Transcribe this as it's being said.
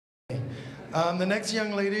The next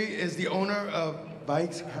young lady is the owner of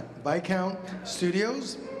Viscount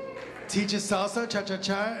Studios, teaches salsa,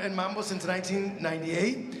 cha-cha-cha, and mambo since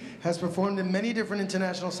 1998, has performed in many different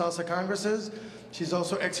international salsa congresses. She's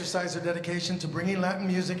also exercised her dedication to bringing Latin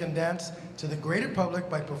music and dance to the greater public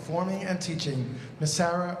by performing and teaching. Miss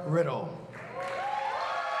Sarah Riddle.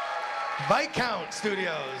 Viscount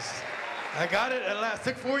Studios. I got it at last.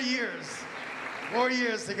 Took 4 years. 4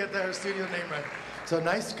 years to get their studio name right. So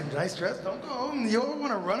nice dress. Don't go home. You all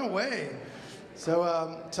want to run away.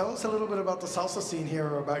 So tell us a little bit about the salsa scene here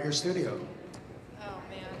or about your studio. Oh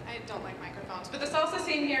man, I don't like microphones. But the salsa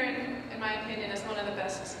scene here, in my opinion, is one of the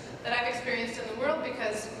best that I've experienced in the world,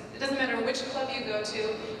 because it doesn't matter which club you go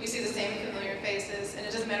to, you see the same familiar faces, and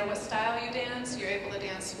it doesn't matter what style you dance, you're able to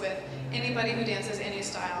dance with anybody who dances any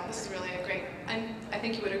style. This is really a great, I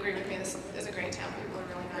think you would agree with me, this is a great town. People are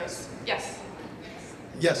really nice. Yes?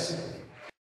 Yes.